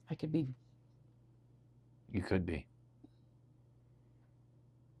could be. You could be.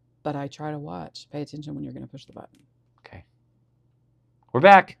 But I try to watch. Pay attention when you're going to push the button. Okay. We're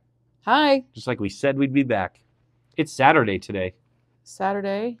back. Hi. Just like we said we'd be back. It's Saturday today.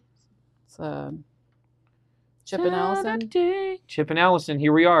 Saturday. It's Chip and Allison. Chip and Allison,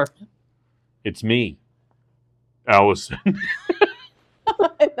 here we are. It's me, Allison.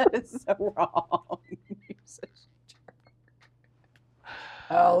 That is so wrong. You're such a jerk.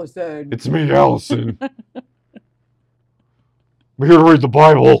 Allison. It's me, Allison. I'm here to read the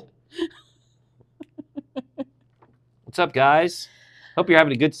Bible. What's up, guys? Hope you're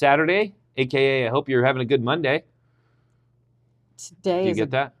having a good Saturday, a.k.a. I hope you're having a good Monday. Today Do you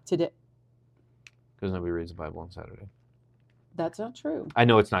get that? Today. Because nobody reads the Bible on Saturday. That's not true. I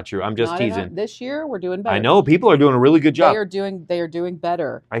know it's not true. I'm just teasing. This year, we're doing better. I know. People are doing a really good job. They are doing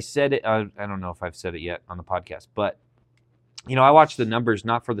better. I said it. I don't know if I've said it yet on the podcast, but, I watch the numbers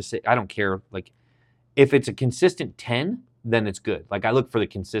not for the sake. I don't care. Like, if it's a consistent 10, then it's good. Like, I look for the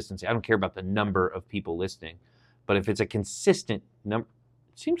consistency. I don't care about the number of people listening. But if it's a consistent number,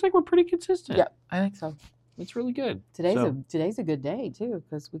 it seems like we're pretty consistent. Yeah, I think so. It's really good. Today's a good day too,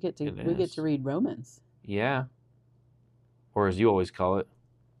 because we get to read Romans. Yeah. Or as you always call it,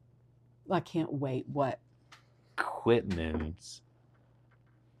 I can't wait. What? Quitmans.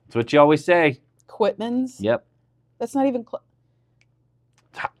 That's what you always say. Quitmans? Yep. That's not even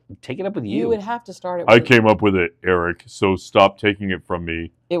Take it up with you. You would have to start it I came up with it, Eric, so stop taking it from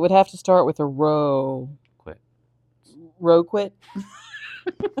me. It would have to start with a row. Quit. Row quit?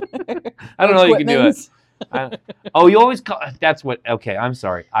 I don't know. You can do it. You always call. That's what. Okay, I'm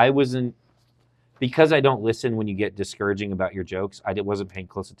sorry. I wasn't, because I don't listen when you get discouraging about your jokes. I wasn't paying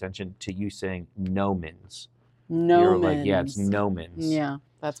close attention to you saying nomins. You're like, yeah, it's nomins. Yeah,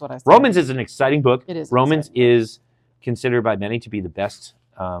 that's what I said. Romans is an exciting book. It is. Romans is considered by many to be the best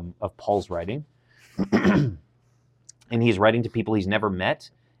of Paul's writing, and he's writing to people he's never met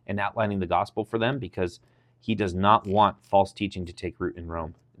and outlining the gospel for them because he does not want false teaching to take root in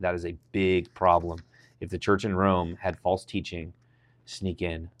Rome. That is a big problem. If the church in Rome had false teaching sneak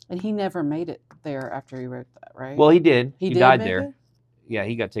in. And he never made it there after he wrote that, right? Well, he did. He died there. It? Yeah,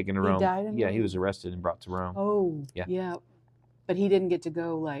 he got taken to Rome. He died in Rome? He was arrested and brought to Rome. Oh, yeah. But he didn't get to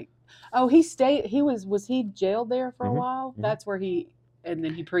go he stayed, was he jailed there for a while? Mm-hmm. That's where and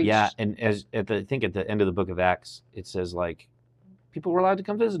then he preached. Yeah, and I think at the end of the book of Acts, it says people were allowed to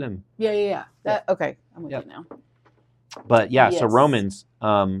come visit him. Yeah. Okay, I'm with you now. But yeah, so Romans,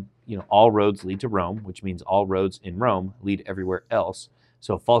 all roads lead to Rome, which means all roads in Rome lead everywhere else.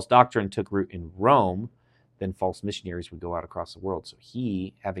 So if false doctrine took root in Rome, then false missionaries would go out across the world. So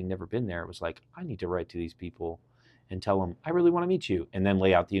he, having never been there, was like, I need to write to these people and tell them, I really want to meet you, and then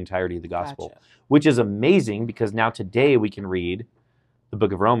lay out the entirety of the gospel, which is amazing because now today we can read the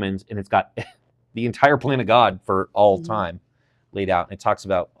book of Romans, and it's got the entire plan of God for all time laid out, and it talks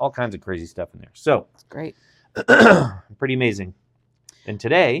about all kinds of crazy stuff in there. So it's great. Pretty amazing. And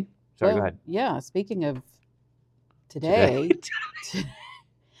today, go ahead. Yeah, speaking of today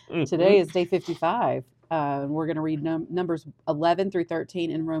is day 55. We're going to read numbers 11 through 13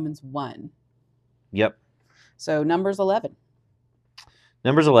 in Romans 1. Yep. So Numbers 11.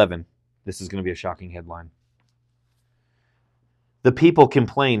 Numbers 11. This is going to be a shocking headline. The people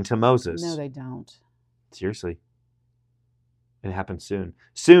complained to Moses. No, they don't. Seriously. It happened soon.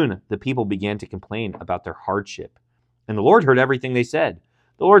 Soon, the people began to complain about their hardship. And the Lord heard everything they said.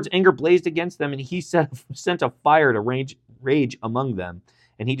 The Lord's anger blazed against them, and he sent a fire to rage among them.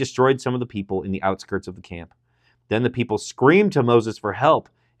 And he destroyed some of the people in the outskirts of the camp. Then the people screamed to Moses for help.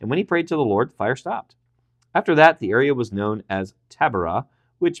 And when he prayed to the Lord, the fire stopped. After that, the area was known as Taberah,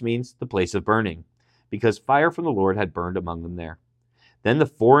 which means the place of burning, because fire from the Lord had burned among them there. Then the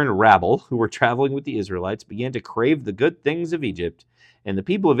foreign rabble who were traveling with the Israelites began to crave the good things of Egypt, and the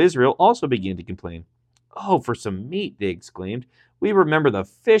people of Israel also began to complain. Oh, for some meat, they exclaimed. We remember the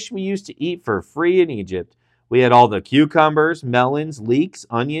fish we used to eat for free in Egypt. We had all the cucumbers, melons, leeks,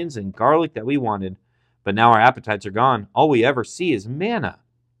 onions, and garlic that we wanted. But now our appetites are gone. All we ever see is manna.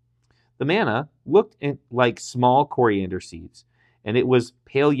 The manna looked like small coriander seeds, and it was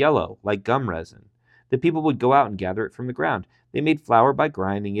pale yellow, like gum resin. The people would go out and gather it from the ground. They made flour by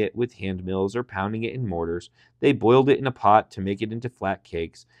grinding it with hand mills or pounding it in mortars. They boiled it in a pot to make it into flat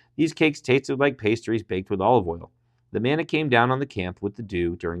cakes. These cakes tasted like pastries baked with olive oil. The manna came down on the camp with the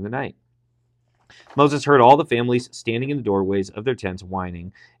dew during the night. Moses heard all the families standing in the doorways of their tents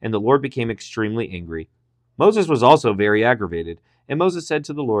whining, and the Lord became extremely angry. Moses was also very aggravated, and Moses said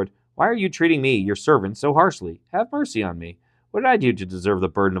to the Lord, Why are you treating me, your servant, so harshly? Have mercy on me. What did I do to deserve the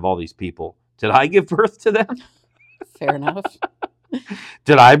burden of all these people? Did I give birth to them? Fair enough.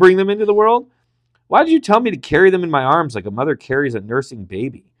 Did I bring them into the world? Why did you tell me to carry them in my arms like a mother carries a nursing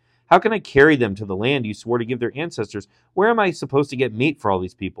baby? How can I carry them to the land you swore to give their ancestors? Where am I supposed to get meat for all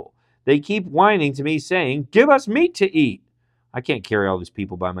these people? They keep whining to me, saying, 'Give us meat to eat.' I can't carry all these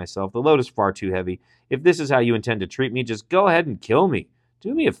people by myself. The load is far too heavy. If this is how you intend to treat me, just go ahead and kill me.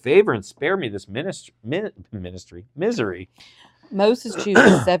 Do me a favor and spare me this misery." Moses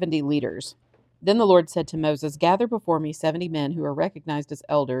chooses 70 leaders. Then the Lord said to Moses, "Gather before me 70 men who are recognized as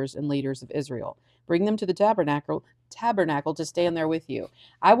elders and leaders of Israel. Bring them to the tabernacle to stand there with you.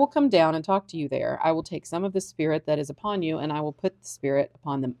 I will come down and talk to you there. I will take some of the spirit that is upon you, and I will put the spirit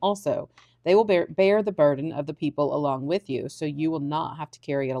upon them also. They will bear the burden of the people along with you, so you will not have to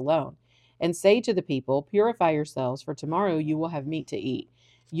carry it alone. And say to the people, 'Purify yourselves, for tomorrow you will have meat to eat.'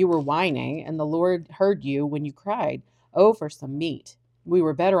 You were whining, and the Lord heard you when you cried, 'Oh, for some meat. We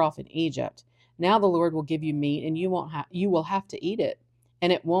were better off in Egypt.' Now the Lord will give you meat, and you will have to eat it.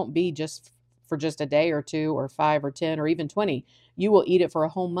 And it won't be just for just a day or two or 5 or 10 or even 20. You will eat it for a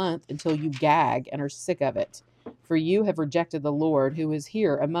whole month until you gag and are sick of it. For you have rejected the Lord who is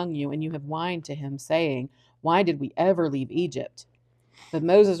here among you, and you have whined to him, saying, 'Why did we ever leave Egypt?' But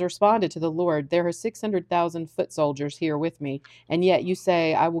Moses responded to the Lord, 'There are 600,000 foot soldiers here with me, and yet you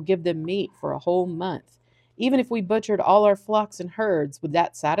say, I will give them meat for a whole month. Even if we butchered all our flocks and herds, would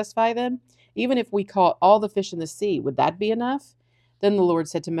that satisfy them? Even if we caught all the fish in the sea, would that be enough?' Then the Lord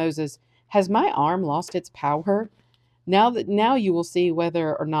said to Moses, 'Has my arm lost its power? Now you will see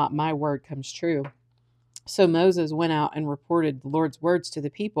whether or not my word comes true.' So Moses went out and reported the Lord's words to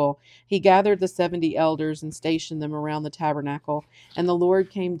the people. He gathered the 70 elders and stationed them around the tabernacle. And the Lord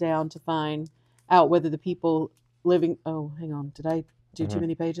came down to find out whether the people living... Oh, hang on. Did I do too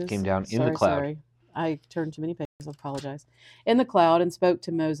many pages? Came down in the cloud. Sorry. I turned too many pages. I apologize. In the cloud and spoke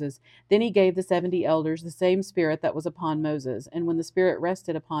to Moses. Then he gave the 70 elders the same spirit that was upon Moses. And when the spirit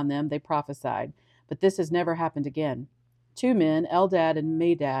rested upon them, they prophesied. But this has never happened again. 2 men, Eldad and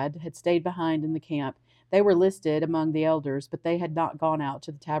Medad, had stayed behind in the camp. They were listed among the elders, but they had not gone out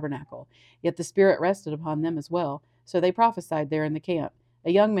to the tabernacle. Yet the Spirit rested upon them as well. So they prophesied there in the camp.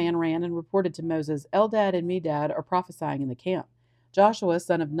 A young man ran and reported to Moses, "Eldad and Medad are prophesying in the camp." Joshua,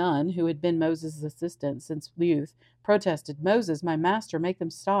 son of Nun, who had been Moses' assistant since youth, protested, "Moses, my master, make them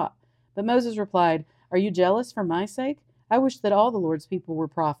stop." But Moses replied, "Are you jealous for my sake? I wish that all the Lord's people were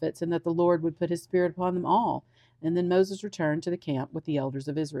prophets, and that the Lord would put his Spirit upon them all." And then Moses returned to the camp with the elders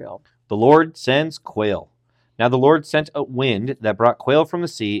of Israel. The Lord sends quail. Now the Lord sent a wind that brought quail from the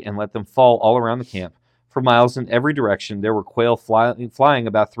sea and let them fall all around the camp. For miles in every direction there were quail flying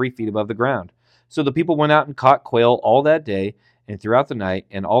about 3 feet above the ground. So the people went out and caught quail all that day and throughout the night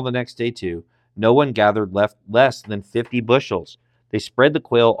and all the next day too. No one gathered less than 50 bushels. They spread the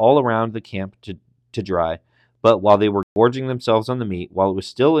quail all around the camp to dry. But while they were gorging themselves on the meat, while it was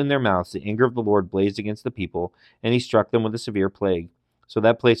still in their mouths, the anger of the Lord blazed against the people, and he struck them with a severe plague. So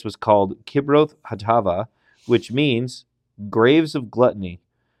that place was called Kibroth Hattaavah, which means graves of gluttony,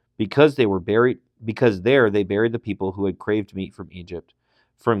 because there they buried the people who had craved meat from Egypt.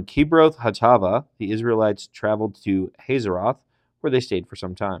 From Kibroth Hattaavah, the Israelites traveled to Hazeroth, where they stayed for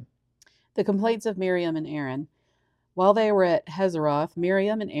some time. The complaints of Miriam and Aaron. While they were at Hazeroth,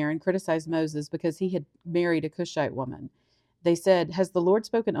 Miriam and Aaron criticized Moses because he had married a Cushite woman. They said, "Has the Lord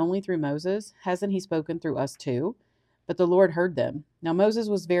spoken only through Moses? Hasn't he spoken through us too?" But the Lord heard them. Now Moses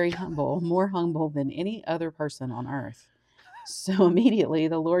was very humble, more humble than any other person on earth. So immediately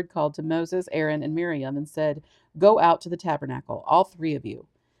the Lord called to Moses, Aaron, and Miriam and said, "Go out to the tabernacle, all 3 of you."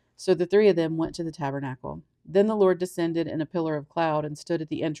 So the 3 of them went to the tabernacle. Then the Lord descended in a pillar of cloud and stood at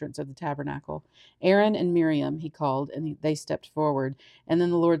the entrance of the tabernacle. "Aaron and Miriam," he called, and they stepped forward. And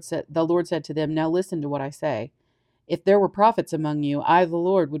then the Lord said to them, "Now listen to what I say. If there were prophets among you, I, the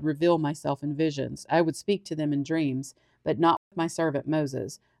Lord, would reveal myself in visions. I would speak to them in dreams, but not with my servant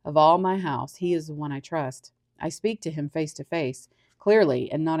Moses. Of all my house, he is the one I trust. I speak to him face to face,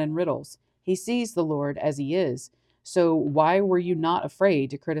 clearly, and not in riddles. He sees the Lord as he is. So why were you not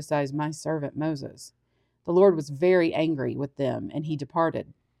afraid to criticize my servant Moses?" The Lord was very angry with them, and he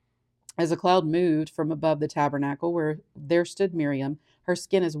departed. As a cloud moved from above the tabernacle, where there stood Miriam, her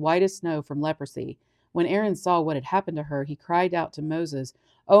skin as white as snow from leprosy. When Aaron saw what had happened to her, he cried out to Moses,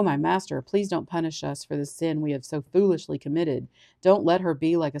 "Oh, my master, please don't punish us for the sin we have so foolishly committed. Don't let her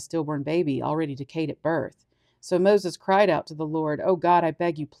be like a stillborn baby, already decayed at birth." So Moses cried out to the Lord, "Oh God, I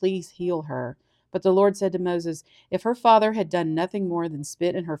beg you, please heal her." But the Lord said to Moses, "If her father had done nothing more than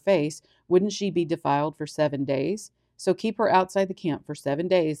spit in her face, wouldn't she be defiled for 7 days? So keep her outside the camp for 7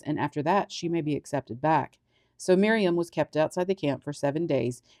 days, and after that she may be accepted back." So Miriam was kept outside the camp for 7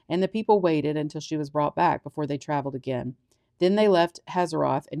 days, and the people waited until she was brought back before they traveled again. Then they left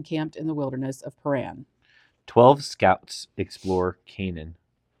Hazeroth and camped in the wilderness of Paran. 12 scouts explore Canaan.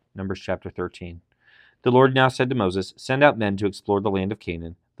 Numbers chapter 13. The Lord now said to Moses, "Send out men to explore the land of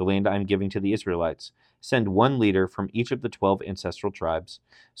Canaan, the land I am giving to the Israelites. Send one leader from each of the 12 ancestral tribes."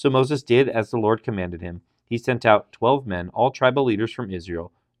 So Moses did as the Lord commanded him. He sent out 12 men, all tribal leaders from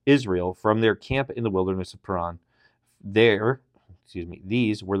Israel, from their camp in the wilderness of Paran.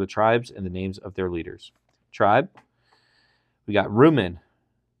 These were the tribes and the names of their leaders. Tribe, we got Reuben.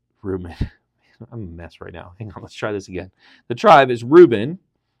 I'm a mess right now. Hang on, let's try this again. The tribe is Reuben.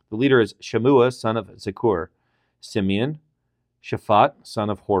 The leader is Shemua, son of Zakur. Simeon, Shaphat, son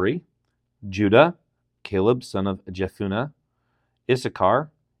of Hori. Judah, Caleb, son of Jephunneh.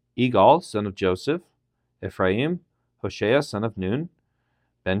 Issachar, Igal, son of Joseph. Ephraim, Hoshea, son of Nun.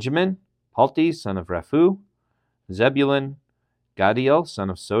 Benjamin, Palti, son of Raphu. Zebulun, Gadiel, son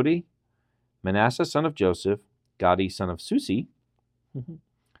of Sodi. Manasseh, son of Joseph. Gadi, son of Susi.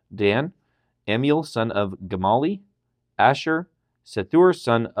 Dan, Amiel, son of Gamali. Asher, Sethur,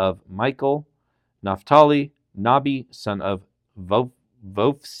 son of Michael. Naphtali, Nabi, son of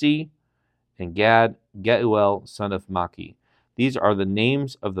Vophsi. And Gad, Geuel, son of Maki. These are the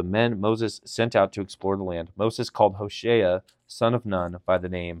names of the men Moses sent out to explore the land. Moses called Hoshea, son of Nun, by the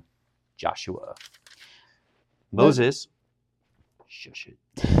name Joshua. Moses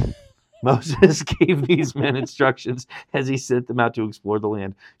gave these men instructions as he sent them out to explore the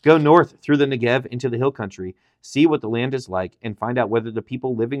land. Go north through the Negev into the hill country. See what the land is like and find out whether the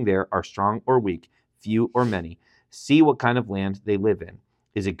people living there are strong or weak, few or many. See what kind of land they live in.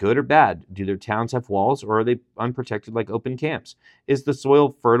 Is it good or bad? Do their towns have walls, or are they unprotected like open camps? Is the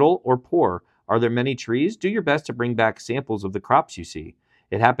soil fertile or poor? Are there many trees? Do your best to bring back samples of the crops you see.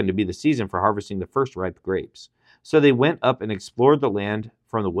 It happened to be the season for harvesting the first ripe grapes. So they went up and explored the land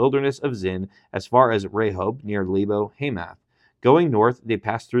from the wilderness of Zin as far as Rehob near Lebo Hamath. Going north, they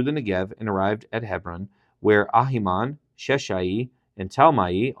passed through the Negev and arrived at Hebron, where Ahiman, Sheshai, and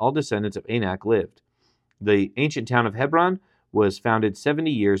Talmai, all descendants of Anak, lived. The ancient town of Hebron was founded 70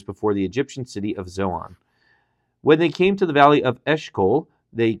 years before the Egyptian city of Zoan. When they came to the valley of Eshcol,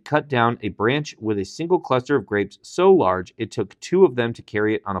 they cut down a branch with a single cluster of grapes so large it took 2 of them to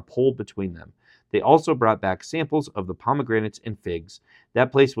carry it on a pole between them. They also brought back samples of the pomegranates and figs.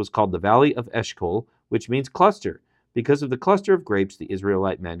 That place was called the Valley of Eshcol, which means cluster, because of the cluster of grapes the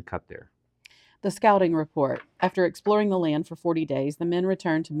Israelite men cut there. The scouting report. After exploring the land for 40 days, the men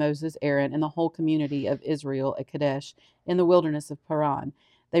returned to Moses, Aaron, and the whole community of Israel at Kadesh in the wilderness of Paran.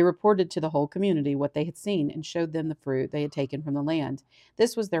 They reported to the whole community what they had seen and showed them the fruit they had taken from the land.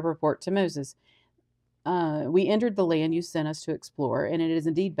 This was their report to Moses. We entered the land you sent us to explore, and it is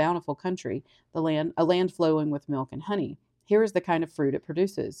indeed bountiful country, a land flowing with milk and honey. Here is the kind of fruit it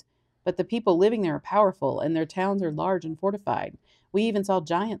produces. But the people living there are powerful, and their towns are large and fortified. We even saw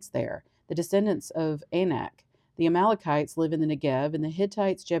giants there, the descendants of Anak. The Amalekites live in the Negev, and the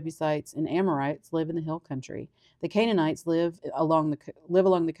Hittites, Jebusites, and Amorites live in the hill country. The Canaanites live along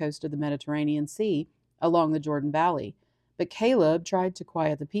the coast of the Mediterranean Sea, along the Jordan Valley. But Caleb tried to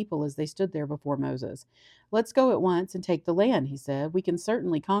quiet the people as they stood there before Moses. "Let's go at once and take the land," he said. "We can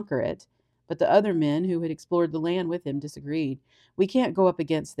certainly conquer it." But the other men who had explored the land with him disagreed. "We can't go up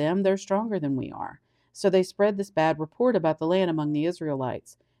against them. They're stronger than we are." So they spread this bad report about the land among the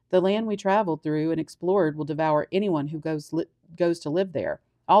Israelites. "The land we traveled through and explored will devour anyone who goes to live there.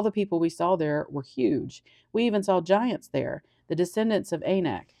 All the people we saw there were huge. We even saw giants there, the descendants of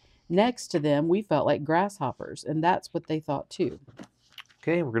Anak. Next to them, we felt like grasshoppers," and that's what they thought too.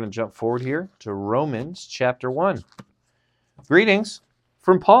 Okay, we're going to jump forward here to Romans chapter 1. Greetings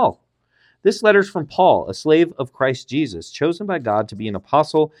from Paul. This letter is from Paul, a slave of Christ Jesus, chosen by God to be an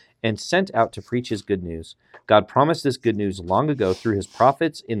apostle and sent out to preach his good news. God promised this good news long ago through his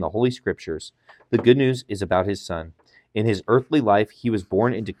prophets in the Holy Scriptures. The good news is about his son. In his earthly life, he was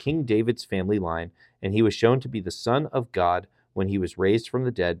born into King David's family line, and he was shown to be the Son of God when he was raised from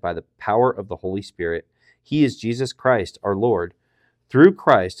the dead by the power of the Holy Spirit. He is Jesus Christ, our Lord. Through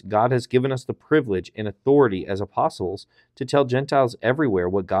Christ, God has given us the privilege and authority as apostles to tell Gentiles everywhere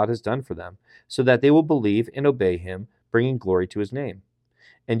what God has done for them, so that they will believe and obey him, bringing glory to his name.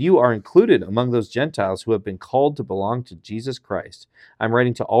 And you are included among those Gentiles who have been called to belong to Jesus Christ. I'm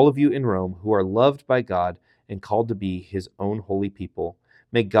writing to all of you in Rome who are loved by God and called to be his own holy people.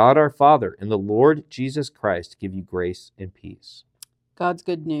 May God our Father and the Lord Jesus Christ give you grace and peace. God's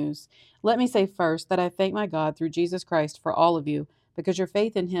good news. Let me say first that I thank my God through Jesus Christ for all of you, because your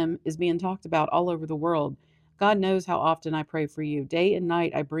faith in him is being talked about all over the world. God knows how often I pray for you. Day and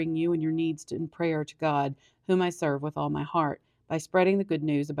night I bring you and your needs in prayer to God, whom I serve with all my heart, by spreading the good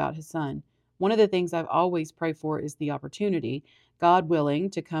news about his Son. One of the things I've always prayed for is the opportunity, God willing,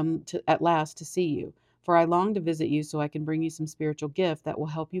 to come to at last to see you. For I long to visit you so I can bring you some spiritual gift that will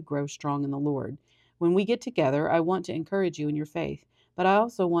help you grow strong in the Lord. When we get together, I want to encourage you in your faith, but I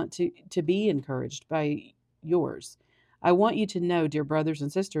also want to be encouraged by yours. I want you to know, dear brothers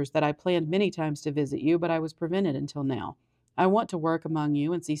and sisters, that I planned many times to visit you, but I was prevented until now. I want to work among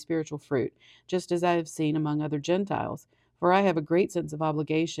you and see spiritual fruit, just as I have seen among other Gentiles. For I have a great sense of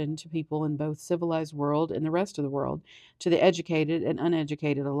obligation to people in both civilized world and the rest of the world, to the educated and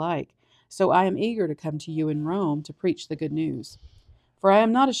uneducated alike. So I am eager to come to you in Rome to preach the good news. For I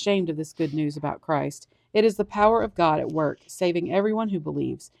am not ashamed of this good news about Christ. It is the power of God at work, saving everyone who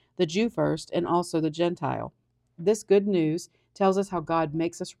believes, the Jew first and also the Gentile. This good news tells us how God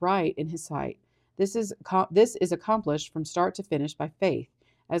makes us right in his sight. This is accomplished from start to finish by faith.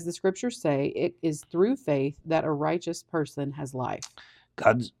 As the scriptures say, it is through faith that a righteous person has life.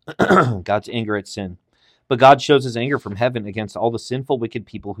 God's God's anger at sin. But God shows his anger from heaven against all the sinful, wicked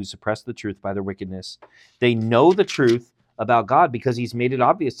people who suppress the truth by their wickedness. They know the truth about God because he's made it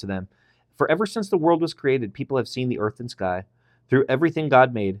obvious to them. For ever since the world was created, people have seen the earth and sky. Through everything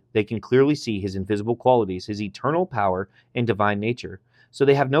God made, they can clearly see his invisible qualities, his eternal power, and divine nature. So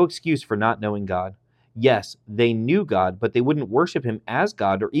they have no excuse for not knowing God. Yes, they knew God, but they wouldn't worship him as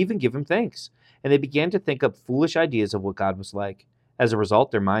God or even give him thanks. And they began to think up foolish ideas of what God was like. As a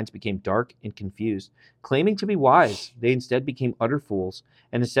result, their minds became dark and confused. Claiming to be wise, they instead became utter fools.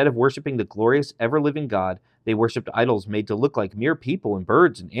 And instead of worshiping the glorious, ever-living God, they worshipped idols made to look like mere people and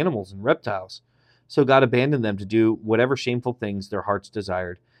birds and animals and reptiles. So God abandoned them to do whatever shameful things their hearts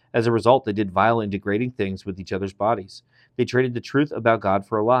desired. As a result, they did vile and degrading things with each other's bodies. They traded the truth about God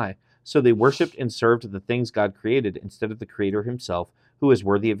for a lie. So they worshipped and served the things God created instead of the Creator himself, who is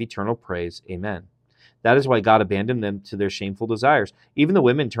worthy of eternal praise. Amen. That is why God abandoned them to their shameful desires. Even the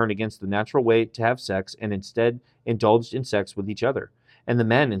women turned against the natural way to have sex and instead indulged in sex with each other. And the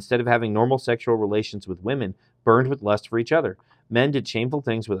men, instead of having normal sexual relations with women, burned with lust for each other. Men did shameful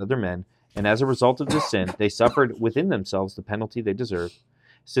things with other men, and as a result of this sin, they suffered within themselves the penalty they deserved.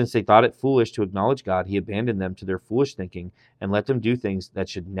 Since they thought it foolish to acknowledge God, he abandoned them to their foolish thinking and let them do things that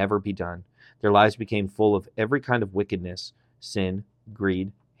should never be done. Their lives became full of every kind of wickedness, sin,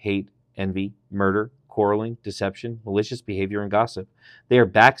 greed, hate, envy, murder, quarreling, deception, malicious behavior, and gossip. They are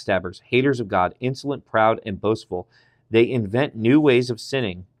backstabbers, haters of God, insolent, proud, and boastful. They invent new ways of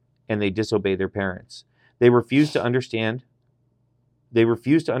sinning, and they disobey their parents. They refuse to understand,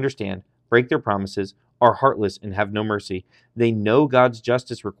 break their promises, are heartless, and have no mercy. They know God's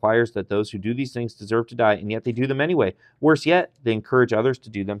justice requires that those who do these things deserve to die, and yet they do them anyway. Worse yet, they encourage others to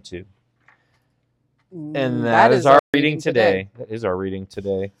do them too. And that is our reading today. That is our reading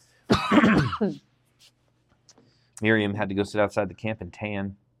today. Miriam had to go sit outside the camp and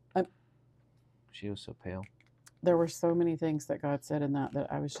tan. She was so pale. There were so many things that God said in that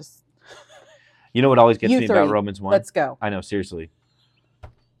I was just... You know what always gets me about Romans 1? Let's go. I know, seriously.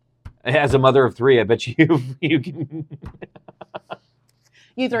 As a mother of three, I bet you can...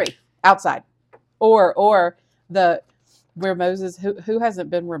 You three, outside. Or where Moses, who hasn't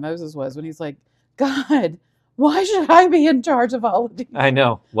been where Moses was when he's like, God, why should I be in charge of all of these? I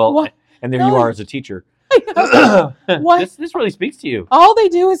know. Well, What? and there No. you are as a teacher. What? This really speaks to you. All they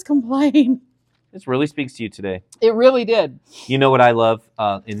do is complain. This really speaks to you today. It really did. You know what I love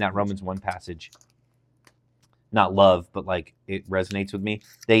in that Romans 1 passage? Not love, but like it resonates with me.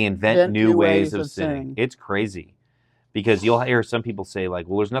 They invent new ways of sinning. It's crazy. Because you'll hear some people say like,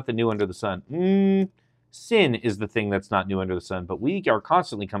 well, there's nothing new under the sun. Sin is the thing that's not new under the sun, but we are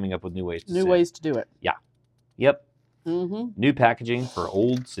constantly coming up with new ways to sin. New ways to do it. Yeah. Yep. Mm-hmm. New packaging for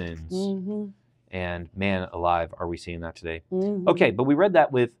old sins. Mm-hmm. And man alive, are we seeing that today? Mm-hmm. Okay, but we read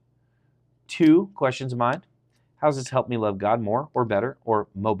that with 2 questions in mind. How does this help me love God more or better or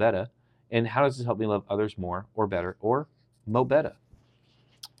mo better? And how does this help me love others more or better or mo better?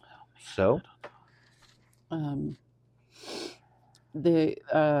 So,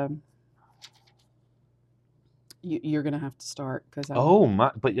 you're gonna have to start because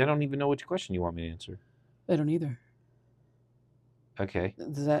but I don't even know which question you want me to answer. I don't either. Okay.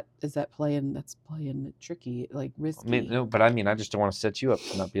 Is that playing? That's playing it tricky, like risky. No, but I mean, I just don't want to set you up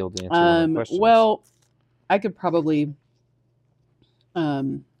to not be able to answer one of the questions. Well, I could probably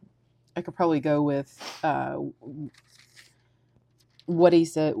go with what he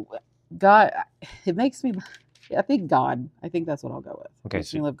said. God, it makes me. I think God. I think that's what I'll go with. Okay,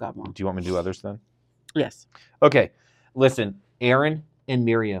 makes me love God more. Do you want me to do others then? Yes. Okay. Listen, Aaron and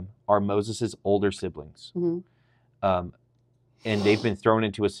Miriam are Moses' older siblings. Mm-hmm. And they've been thrown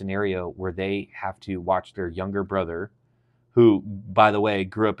into a scenario where they have to watch their younger brother who, by the way,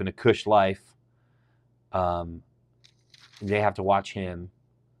 grew up in a cush life, they have to watch him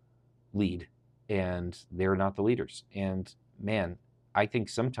lead, and they're not the leaders. And man, I think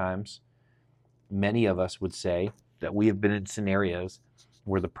sometimes many of us would say that we have been in scenarios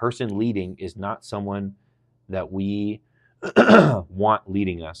where the person leading is not someone that we want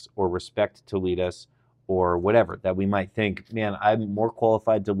leading us or respect to lead us or whatever, that we might think, man, I'm more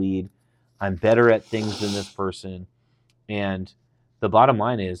qualified to lead. I'm better at things than this person. And the bottom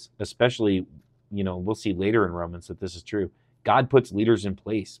line is, especially, we'll see later in Romans that this is true. God puts leaders in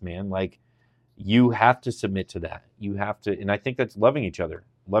place, man. Like, you have to submit to that. You have to, and I think that's loving each other.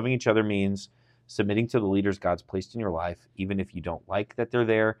 Loving each other means submitting to the leaders God's placed in your life, even if you don't like that they're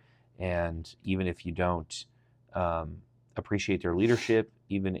there, and even if you don't appreciate their leadership,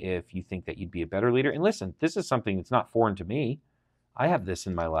 even if you think that you'd be a better leader. And listen, this is something that's not foreign to me. I have this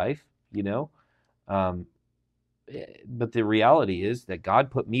in my life, but the reality is that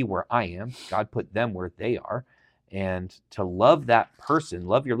God put me where I am. God put them where they are. And to love that person,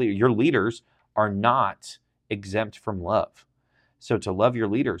 love your leader. Your leaders are not exempt from love. So to love your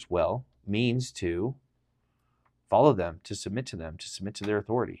leaders well means to follow them, to submit to them, to submit to their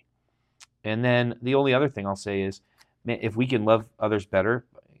authority. And then the only other thing I'll say is, man, if we can love others better,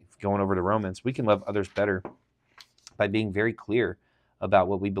 going over to Romans, we can love others better by being very clear about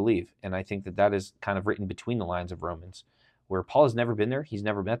what we believe. And I think that that is kind of written between the lines of Romans, where Paul has never been there, he's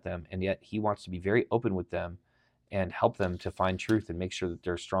never met them, and yet he wants to be very open with them and help them to find truth and make sure that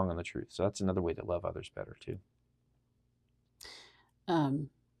they're strong on the truth. So that's another way to love others better too.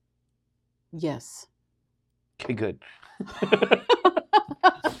 Yes. Okay, good.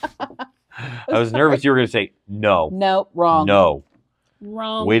 I was nervous you were going to say no. Nope, wrong. No.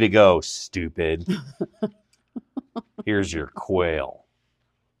 Wrong. Way to go, stupid. Here's your quail.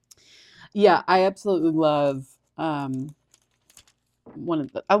 Yeah, I absolutely love I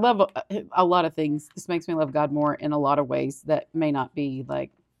love a lot of things. This makes me love God more in a lot of ways that may not be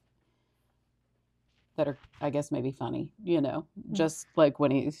like, that are, I guess, maybe funny, just like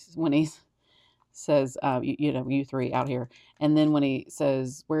when he says, you three out here. And then when he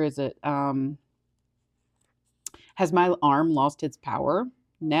says, where is it? Has my arm lost its power?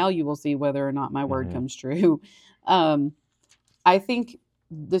 Now you will see whether or not my word comes true. I think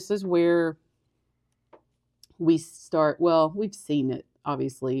this is where we start. Well, we've seen it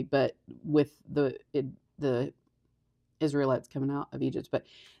obviously, but with the Israelites coming out of Egypt, but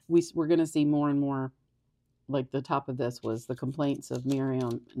we're going to see more and more. Like the top of this was the complaints of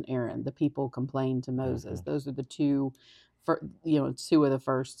Miriam and Aaron. The people complained to Moses. Those are the two of the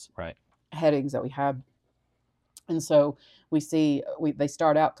first headings that we have. And so we see they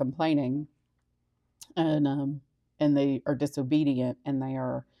start out complaining, and they are disobedient, and they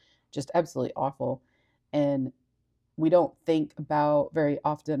are just absolutely awful. And we don't think very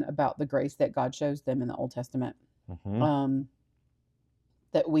often about the grace that God shows them in the Old Testament.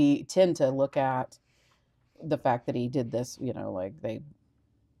 That we tend to look at the fact that he did this, like they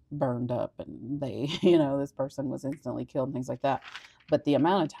burned up and they, this person was instantly killed and things like that. But the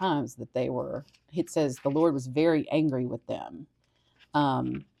amount of times that it says the Lord was very angry with them.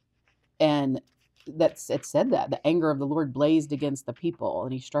 And it said that the anger of the Lord blazed against the people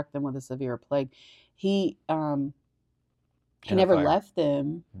and he struck them with a severe plague. He never left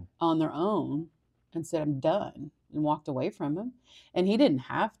them on their own and said, I'm done, and walked away from them. And he didn't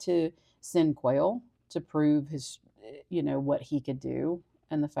have to send quail to prove his, what he could do,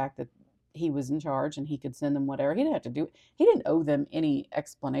 and the fact that he was in charge and he could send them whatever. He didn't have to do it. He didn't owe them any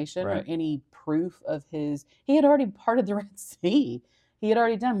explanation or any proof of he had already parted the Red Sea. He had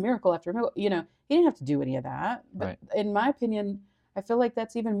already done miracle after miracle. He didn't have to do any of that. But in my opinion, I feel like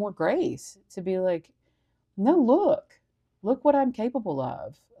that's even more grace to be like, no, look what I'm capable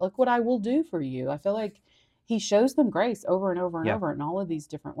of. Look what I will do for you. I feel like he shows them grace over and over and over in all of these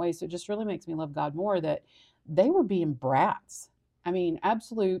different ways. So it just really makes me love God more that they were being brats. I mean,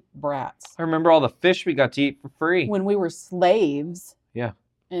 absolute brats. I remember all the fish we got to eat for free. When we were slaves. Yeah.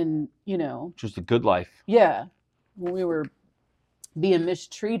 And, just a good life. Yeah. When we were being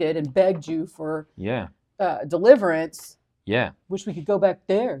mistreated and begged you for deliverance. Yeah. Wish we could go back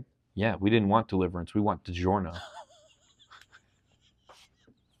there. Yeah, we didn't want deliverance. We want DiGiorno.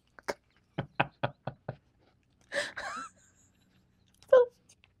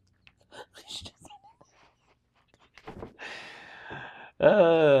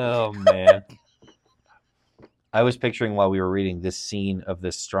 Oh, man. I was picturing while we were reading this scene of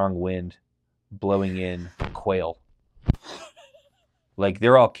this strong wind blowing in quail. Like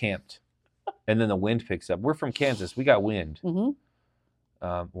they're all camped. And then the wind picks up. We're from Kansas. We got wind.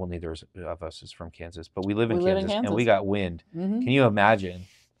 Well, neither of us is from Kansas, but we live in We live in Kansas, and we Kansas. got wind. Mm-hmm. Can you imagine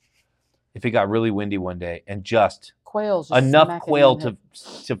if it got really windy one day and just Quail's just enough smacking quail in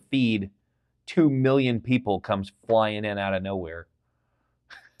to feed 2 million people comes flying in out of nowhere?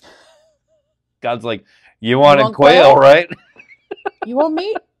 God's like, you wanted want quail, quail? right? You want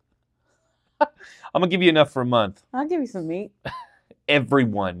meat? I'm gonna give you enough for a month. I'll give you some meat.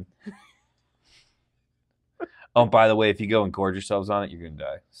 Everyone. Oh, by the way, if you go and gorge yourselves on it, you're gonna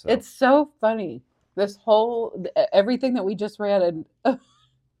die. So. It's so funny. This whole everything that we just read, and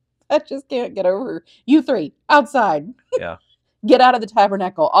I just can't get over. You three outside. Yeah. Get out of the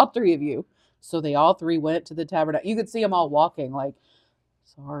tabernacle, all three of you. So they all three went to the tabernacle. You could see them all walking, like,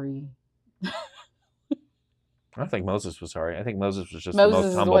 sorry. I don't think Moses was sorry. I think Moses was just Moses the is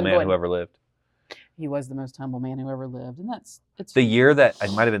most the humble one man going- who ever lived. He was the most humble man who ever lived, and it's The year that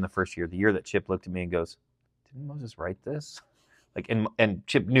it might have been the first year, the year that Chip looked at me and goes, "Didn't Moses write this?" Like, and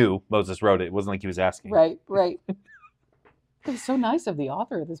Chip knew Moses wrote it. It wasn't like he was asking. right. It was so nice of the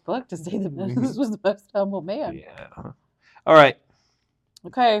author of this book to say that Moses was the most humble man. Yeah. All right,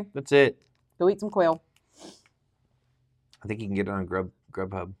 Okay, that's it. go eat some quail. I think you can get it on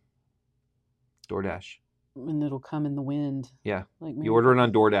Grubhub, DoorDash. And it'll come in the wind. Yeah. Like You order it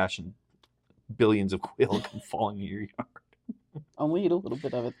on DoorDash, and billions of quail come falling in your yard. Only eat a little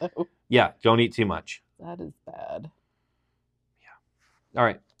bit of it though. Yeah, don't eat too much. That is bad. All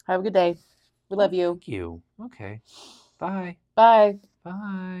right. Have a good day. We love you. Thank you. Okay. Bye. Bye.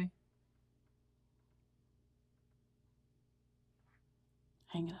 Bye.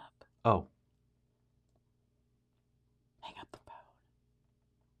 Hang it up. Oh. Hang up the phone.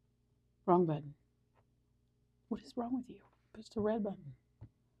 Wrong button. What is wrong with you? Push the red button.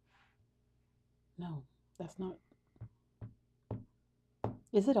 No, that's not.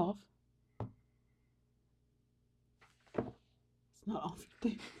 Is it off? It's not off.